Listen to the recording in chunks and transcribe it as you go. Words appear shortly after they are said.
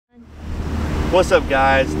What's up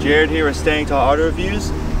guys, Jared here with Standingtallautoreviews,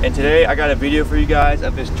 and today I got a video for you guys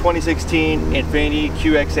of this 2016 Infiniti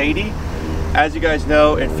QX80. As you guys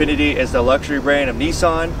know, Infiniti is the luxury brand of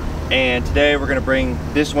Nissan, and today we're going to bring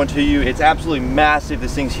this one to you. It's absolutely massive.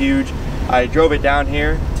 This thing's huge. I drove it down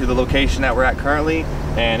here to the location that we're at currently,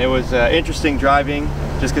 and it was interesting driving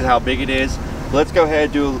just because how big it is. Let's go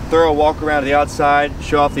ahead, do a thorough walk around the outside,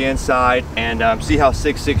 show off the inside, and see how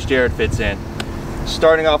 6'6" Jared fits in.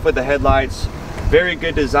 Starting off with the headlights, very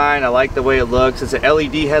good design. I like the way it looks. It's an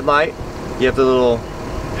LED headlight. You have the little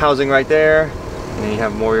housing right there, and then you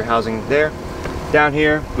have more of your housing there. Down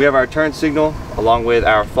here, we have our turn signal along with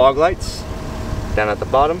our fog lights down at the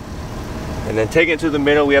bottom. And then taking it to the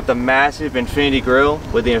middle, we have the massive Infiniti grille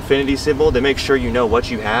with the Infiniti symbol to make sure you know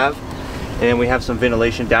what you have. And then we have some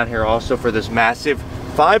ventilation down here also for this massive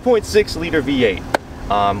 5.6 liter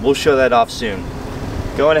V8. We'll show that off soon.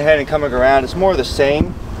 Going ahead and coming around, it's more of the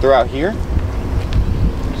same throughout here.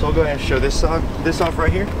 So I'll go ahead and show this off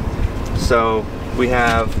right here. So we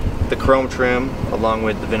have the chrome trim along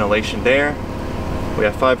with the ventilation there. We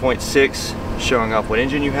have 5.6 showing off what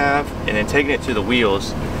engine you have, and then taking it to the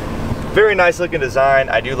wheels. Very nice looking design.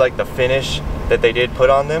 I do like the finish that they did put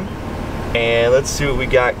on them. And let's see what we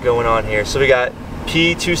got going on here. So we got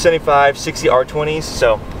P275 60 R20s,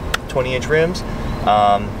 so 20-inch rims.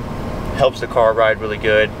 Helps the car ride really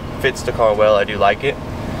good. Fits the car well. I do like it.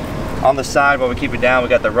 On the side, when we keep it down, we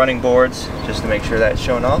got the running boards just to make sure that's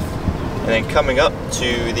shown off. And then coming up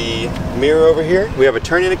to the mirror over here, we have a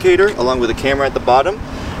turn indicator along with a camera at the bottom.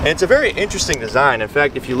 And it's a very interesting design. In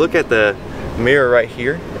fact, if you look at the mirror right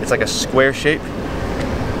here, it's like a square shape.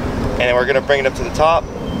 And we're gonna bring it up to the top.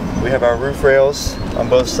 We have our roof rails on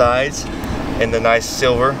both sides in the nice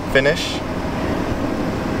silver finish.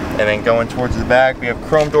 And then going towards the back, we have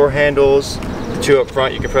chrome door handles. The two up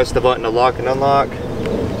front, you can press the button to lock and unlock.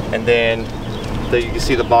 And then you can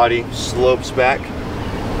see the body slopes back.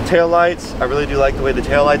 Tail lights, I really do like the way the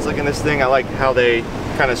tail lights look in this thing. I like how they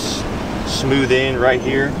kind of smooth in right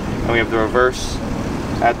here. And we have the reverse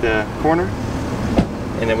at the corner.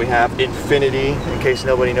 And then we have Infiniti, in case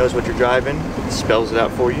nobody knows what you're driving. It spells it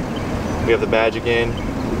out for you. We have the badge again.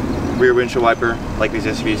 Rear windshield wiper, like these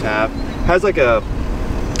SUVs have. Has like a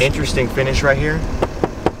interesting finish right here.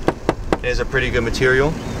 It is a pretty good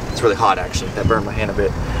material. It's really hot actually. That burned my hand a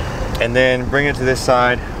bit. And then bring it to this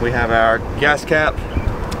side, we have our gas cap.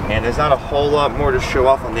 And there's not a whole lot more to show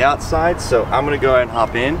off on the outside, so I'm gonna go ahead and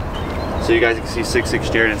hop in so you guys can see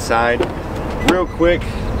 6'6" Jared inside. Real quick,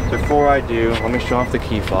 before I do, let me show off the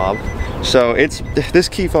key fob. So this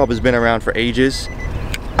key fob has been around for ages.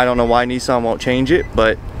 I don't know why Nissan won't change it,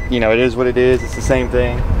 but you know, it is what it is. It's the same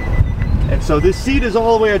thing. And so this seat is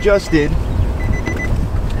all the way adjusted.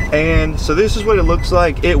 And so this is what it looks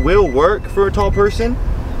like. It will work for a tall person,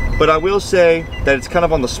 but I will say that it's kind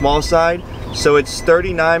of on the small side. So it's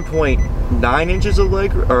 39.9 inches of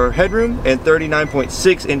headroom and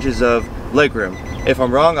 39.6 inches of legroom. If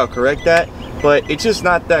I'm wrong, I'll correct that, but it's just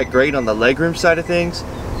not that great on the legroom side of things.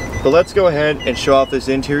 But let's go ahead and show off this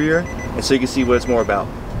interior and so you can see what it's more about.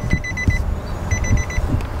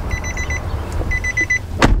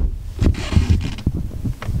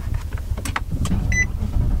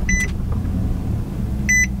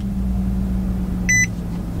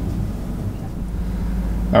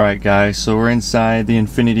 Alright guys, so we're inside the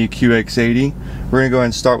Infiniti QX80. We're going to go ahead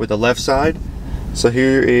and start with the left side. So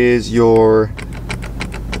here is your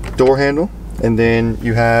door handle, and then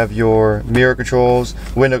you have your mirror controls,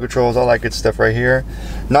 window controls, all that good stuff right here.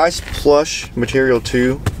 Nice plush material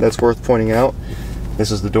too, that's worth pointing out. This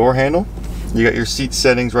is the door handle. You got your seat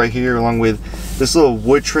settings right here along with this little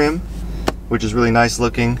wood trim, which is really nice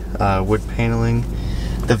looking, wood paneling.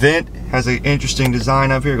 The vent has an interesting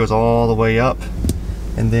design up here, it goes all the way up.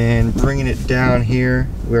 And then bringing it down here,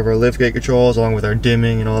 we have our liftgate controls along with our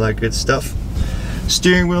dimming and all that good stuff.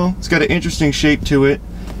 Steering wheel, it's got an interesting shape to it.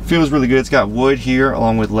 Feels really good. It's got wood here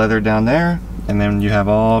along with leather down there. And then you have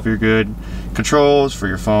all of your good controls for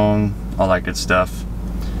your phone, all that good stuff.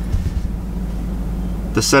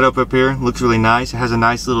 The setup up here looks really nice. It has a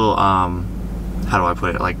nice little, how do I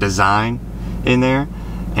put it, like design in there.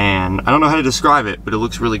 And I don't know how to describe it, but it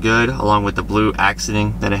looks really good along with the blue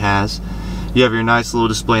accenting that it has. You have your nice little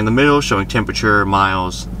display in the middle showing temperature,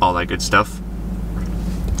 miles, all that good stuff.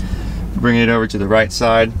 Bringing it over to the right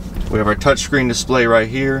side, we have our touchscreen display right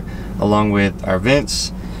here along with our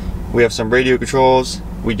vents. We have some radio controls.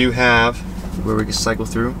 We do have where we can cycle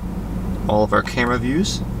through all of our camera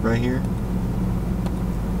views right here.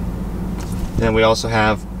 Then we also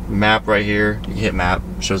have map right here. You can hit map,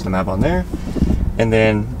 shows the map on there. And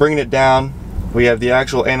then bringing it down, we have the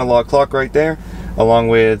actual analog clock right there, along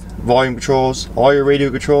with volume controls, all your radio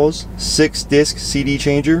controls, 6-disc CD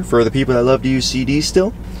changer for the people that love to use CDs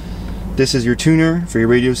still. This is your tuner for your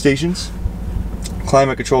radio stations.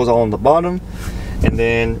 Climate controls all on the bottom. And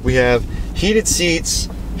then we have heated seats,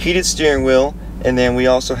 heated steering wheel, and then we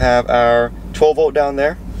also have our 12 volt down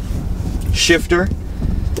there. Shifter.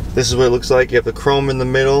 This is what it looks like. You have the chrome in the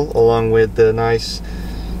middle along with the nice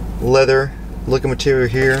leather looking material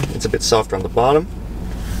here. It's a bit softer on the bottom.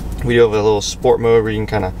 We do have a little sport mode where you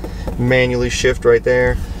can kind of manually shift right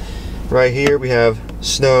there. Right here we have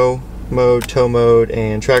snow mode, tow mode,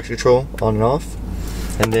 and traction control on and off.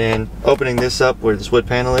 And then opening this up where this wood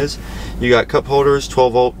panel is, you got cup holders,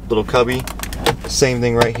 12 volt little cubby. Same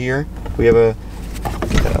thing right here. We have a,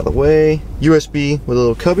 get out of the way, USB with a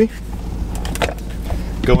little cubby.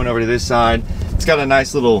 Going over to this side, it's got a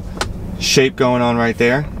nice little shape going on right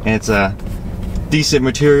there, and it's a decent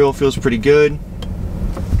material, feels pretty good.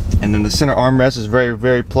 And then the center armrest is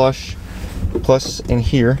very plush. Plus in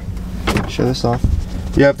here, show this off,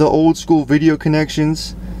 you have the old school video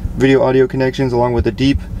connections, video audio connections, along with the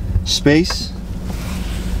deep space.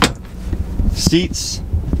 Seats,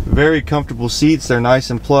 very comfortable seats. They're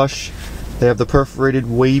nice and plush. They have the perforated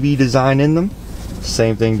wavy design in them.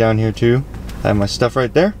 Same thing down here too. I have my stuff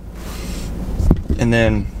right there. And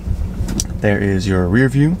then there is your rear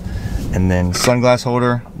view, and then sunglass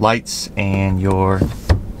holder, lights, and your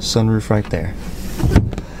sunroof right there.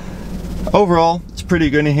 Overall, it's pretty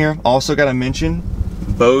good in here. Also got to mention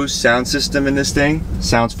Bose sound system in this thing.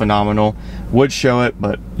 Sounds phenomenal. Would show it,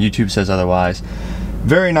 but YouTube says otherwise.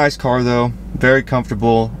 Very nice car though, very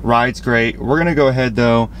comfortable, rides great. We're gonna go ahead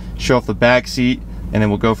though, show off the back seat, and then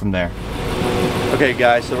we'll go from there. Okay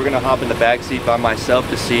guys, so we're gonna hop in the back seat by myself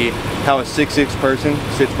to see how a 6'6" person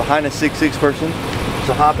sits behind a 6'6" person.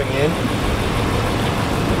 So hopping in,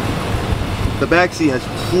 the back seat has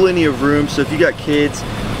plenty of room, so if you got kids,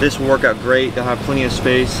 this will work out great. They'll have plenty of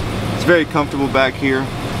space. It's very comfortable back here.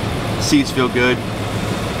 Seats feel good.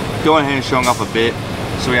 Going ahead and showing off a bit.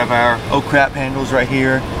 So we have our oh crap handles right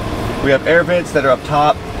here. We have air vents that are up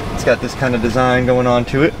top. It's got this kind of design going on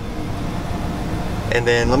to it. And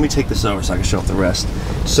then let me take this over so I can show off the rest.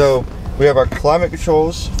 So we have our climate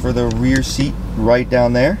controls for the rear seat right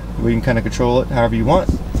down there. We can kind of control it however you want.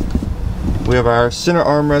 We have our center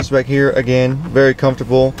armrest back here. Again, very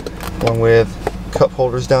comfortable, along with cup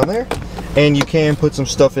holders down there. And you can put some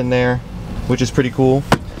stuff in there, which is pretty cool.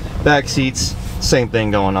 Back seats, same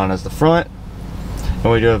thing going on as the front.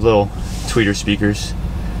 And we do have little tweeter speakers.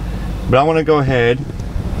 But I want to go ahead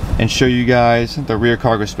and show you guys the rear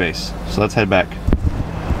cargo space. So let's head back.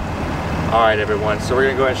 Alright everyone, so we're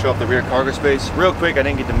going to go ahead and show off the rear cargo space. Real quick, I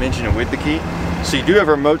didn't get to mention it with the key. So you do have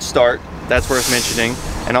a remote start, that's worth mentioning.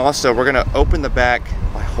 And also we're going to open the back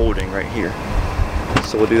by holding right here.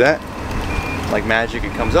 So we'll do that. Like magic,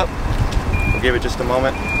 it comes up. We'll give it just a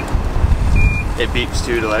moment. It beeps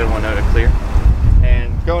too to let everyone know to clear.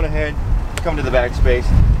 And going ahead, come to the back space.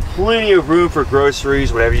 Plenty of room for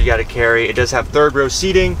groceries, whatever you got to carry. It does have third row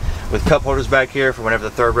seating with cup holders back here for whenever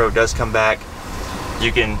the third row does come back.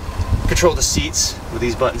 You can control the seats with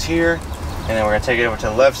these buttons here, and then we're going to take it over to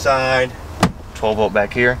the left side. 12 volt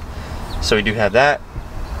back here, so we do have that.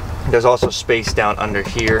 There's also space down under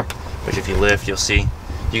here, which if you lift you'll see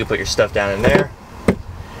you can put your stuff down in there.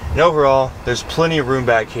 And overall there's plenty of room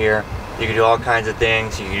back here. You can do all kinds of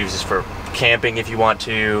things. You can use this for camping if you want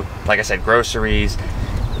to, like I said, groceries.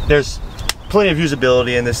 There's plenty of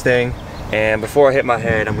usability in this thing. And before I hit my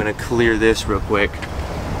head, I'm going to clear this real quick,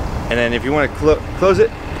 and then if you want to close it,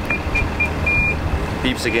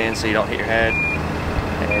 beeps again so you don't hit your head,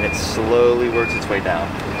 and it slowly works its way down.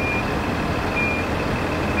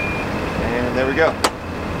 And there we go.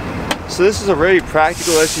 So this is a very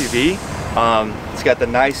practical SUV. It's got the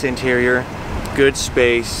nice interior, good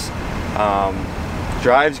space,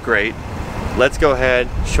 drives great. Let's go ahead,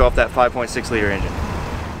 show off that 5.6 liter engine.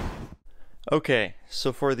 Okay,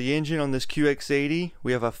 so for the engine on this QX80,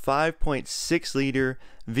 we have a 5.6 liter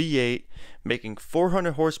V8 making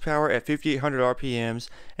 400 horsepower at 5,800 RPMs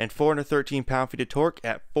and 413 pound-feet of torque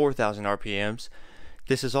at 4,000 RPMs.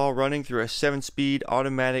 This is all running through a 7-speed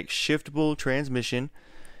automatic shiftable transmission.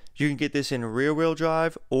 You can get this in rear-wheel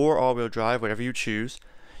drive or all-wheel drive, whatever you choose.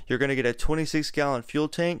 You're going to get a 26-gallon fuel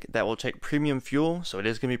tank that will take premium fuel, so it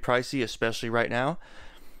is going to be pricey, especially right now.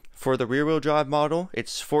 For the rear-wheel drive model,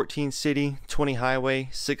 it's 14 city, 20 highway,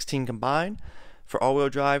 16 combined. For all-wheel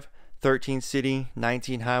drive, 13 city,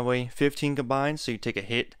 19 highway, 15 combined, so you take a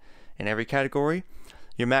hit in every category.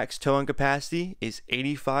 Your max towing capacity is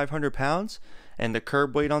 8,500 pounds, and the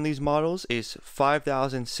curb weight on these models is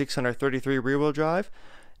 5,633 rear-wheel drive,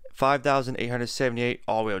 5,878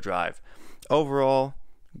 all-wheel drive. overall,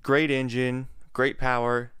 great engine, great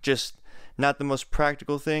power, just not the most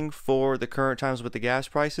practical thing for the current times with the gas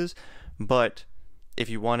prices, but if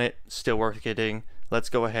you want it, still worth getting. Let's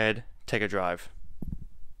go ahead, take a drive.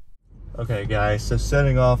 Okay guys, so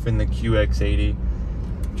setting off in the QX80,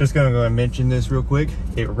 just gonna go and mention this real quick.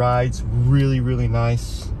 It rides really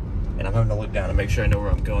nice, and I'm having to look down to make sure I know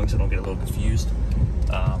where I'm going so I don't get a little confused.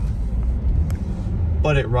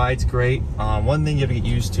 But it rides great. One thing you have to get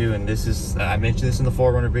used to, and this is, I mentioned this in the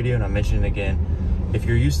 4Runner video and I'm mentioning it again, if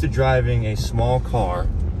you're used to driving a small car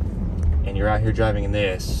and you're out here driving in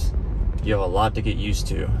this, you have a lot to get used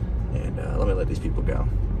to. And let me let these people go.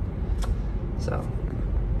 So,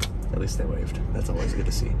 at least they waved. That's always good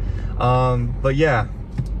to see. But yeah,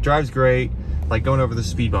 drives great. Like going over the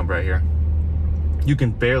speed bump right here, you can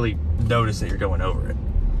barely notice that you're going over it.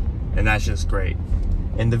 And that's just great.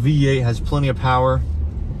 And the V8 has plenty of power.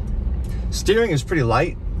 Steering is pretty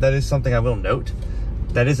light. That is something I will note.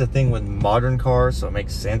 That is a thing with modern cars, so it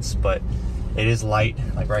makes sense, but it is light.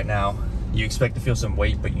 Like right now, you expect to feel some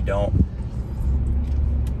weight, but you don't.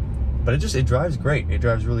 But it drives great. It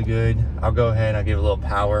drives really good. I'll go ahead and I'll give it a little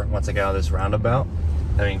power once I get out of this roundabout.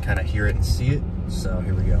 I mean, kind of hear it and see it. So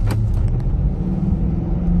here we go.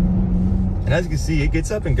 And as you can see, it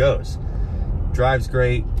gets up and goes. Drives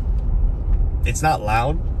great. It's not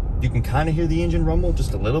loud. You can kind of hear the engine rumble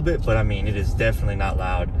just a little bit, but I mean, it is definitely not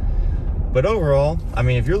loud. But overall, I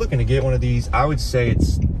mean, if you're looking to get one of these, I would say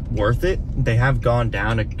it's worth it. They have gone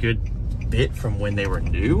down a good bit from when they were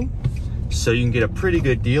new, so you can get a pretty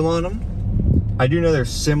good deal on them. I do know they're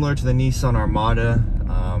similar to the Nissan Armada,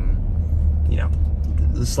 you know,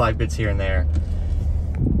 the slight bits here and there.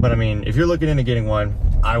 But I mean, if you're looking into getting one,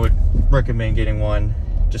 I would recommend getting one.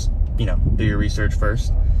 Just, you know, do your research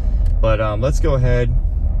first. But let's go ahead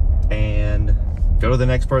and go to the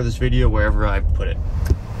next part of this video, wherever I put it.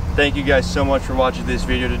 Thank you guys so much for watching this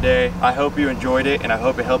video today. I hope you enjoyed it and I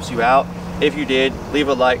hope it helps you out. If you did, leave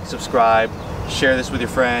a like, subscribe, share this with your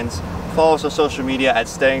friends. Follow us on social media at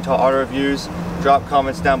Standingtallautoreviews. Drop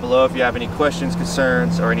comments down below if you have any questions,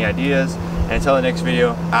 concerns, or any ideas. And until the next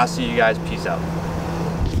video, I'll see you guys. Peace out.